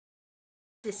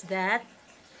Is that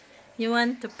you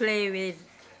want to play with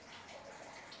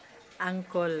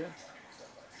Uncle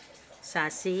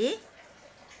Sassy?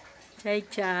 Chai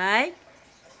Chai?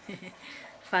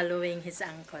 Following his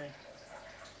uncle.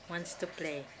 Wants to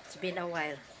play. It's been a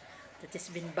while. That has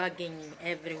been bugging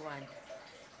everyone.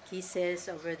 Kisses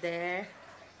over there.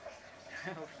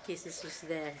 Kisses was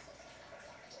there.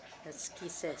 That's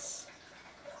Kisses.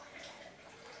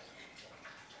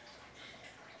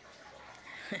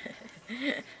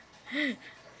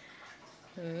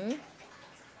 Hmm?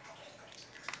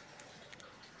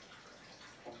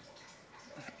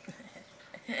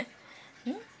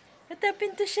 What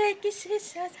happened to Shy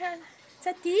Kisses?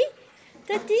 Tati?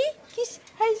 Tati? Kiss.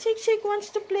 Hi, Shake Shake wants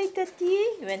to play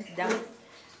Tati. Went down.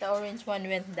 The orange one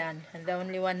went down. And the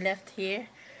only one left here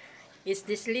is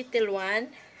this little one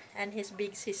and his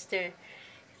big sister.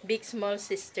 Big small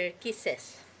sister,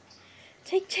 Kisses.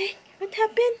 Shake Shake, what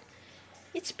happened?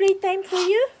 It's playtime for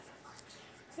you?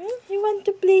 You want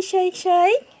to play Shy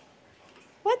Shy?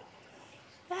 What?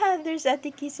 Ah, there's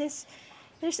Ate Kisses.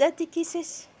 There's Ate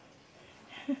Kisses.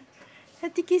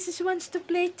 Ate Kisses wants to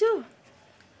play too.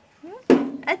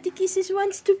 Ate Kisses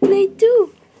wants to play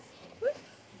too.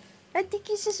 Ate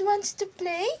Kisses wants to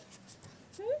play.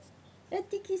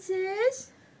 Ate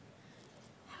Kisses.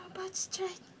 How about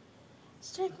Strike?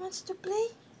 Strike wants to play.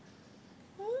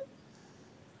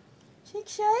 Shake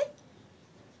Shake.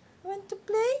 Want to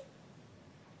play?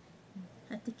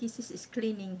 Ate Kisses is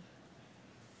cleaning.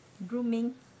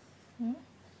 Grooming.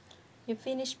 You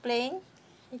finished playing?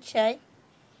 Shake Shake.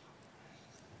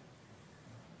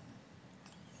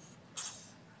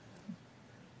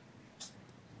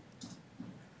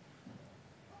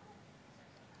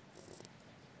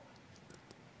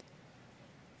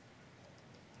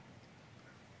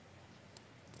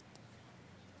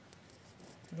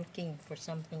 Looking for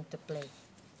something to play.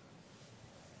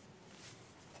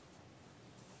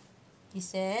 He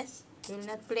says, "Will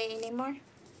not play anymore."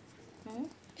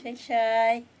 Shy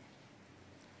Shy.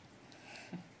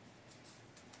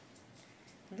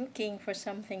 Looking for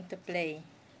something to play.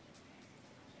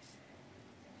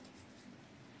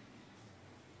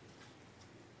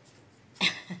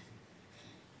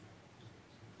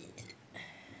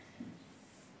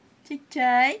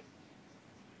 Chai.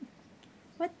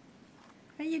 What?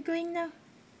 Where are you going now?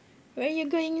 Where are you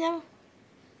going now?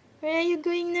 Where are you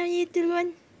going now, little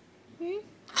one? Where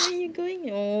are you going?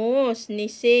 Oh,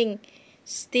 sneezing.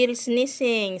 Still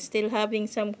sneezing. Still having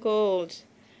some colds.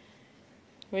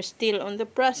 We're still on the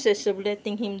process of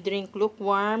letting him drink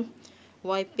lukewarm,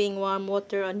 wiping warm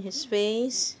water on his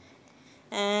face,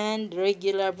 and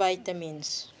regular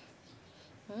vitamins.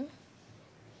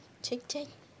 Check, check.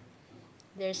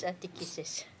 There's Ate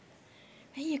Kisses.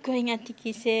 Where are you going, Ate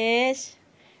Kisses?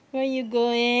 Where are you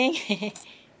going?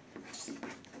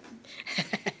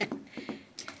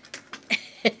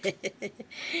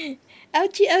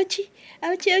 Ouchie, ouchie.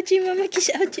 Ouchie, ouchie, mama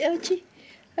kiss. Ouchie, ouchie.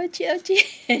 Ouchie, ouchie.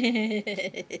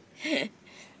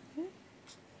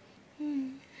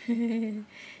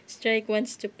 Strike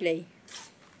wants to play.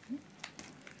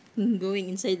 Going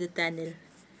inside the tunnel.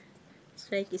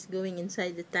 Strike is going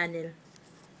inside the tunnel.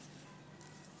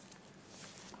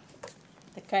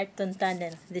 The carton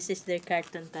tunnel. This is their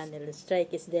carton tunnel. The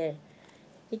Strike is there.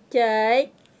 Hey,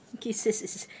 Strike. Kisses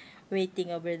is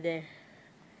waiting over there.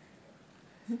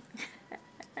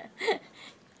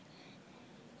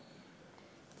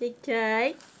 Hey,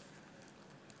 Strike.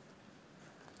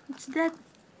 What's that?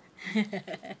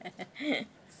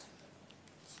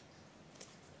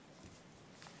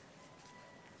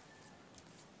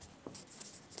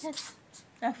 Yes.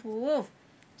 Woof.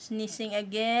 Sneezing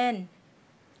again.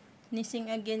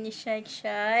 Sneezing again is Shike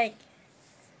Shike.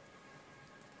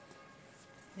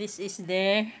 This is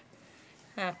their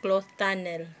cloth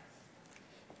tunnel.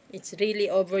 It's really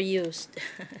overused.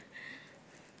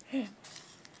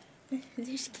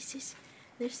 There's Kisses.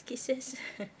 There's Kisses.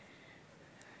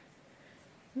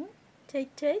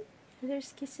 Take, take.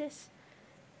 There's Kisses.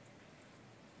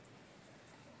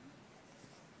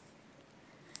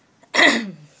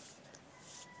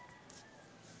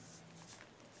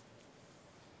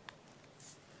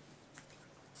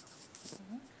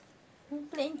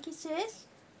 Playing Kisses?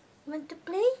 Want to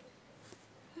play?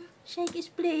 Shake is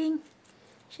playing.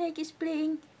 Shake is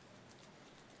playing.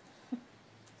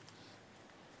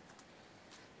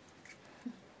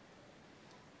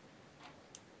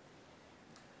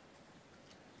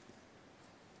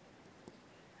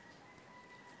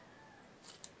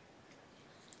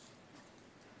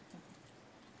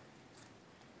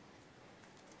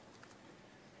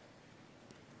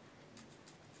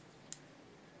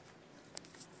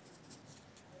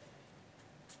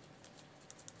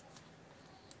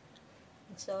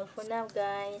 that's all for now,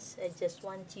 guys. I just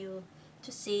want you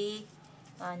to see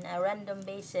on a random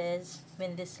basis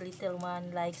when this little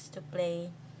one likes to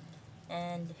play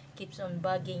and keeps on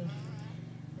bugging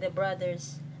the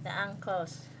brothers, the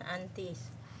uncles, aunties,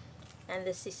 and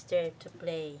the sister to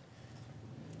play.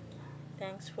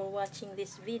 Thanks for watching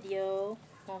this video.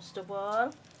 Most of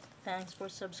all, thanks for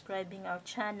subscribing our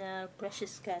channel,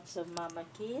 Precious Cats of Mama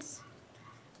Kiss,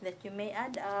 that you may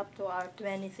add up to our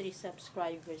 23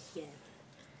 subscribers yet.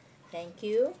 Thank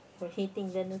you for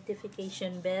hitting the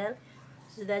notification bell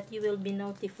so that you will be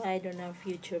notified on our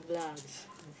future vlogs.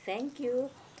 And thank you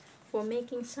for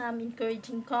making some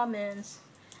encouraging comments.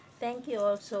 Thank you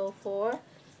also for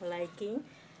liking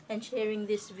and sharing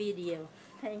this video.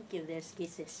 Thank you. There's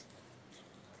kisses.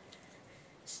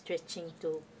 Stretching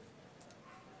to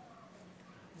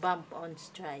bump on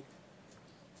stride.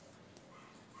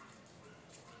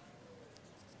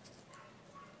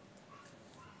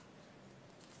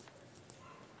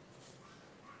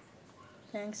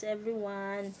 Thanks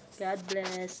everyone. God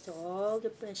bless to all the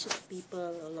precious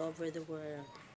people all over the world.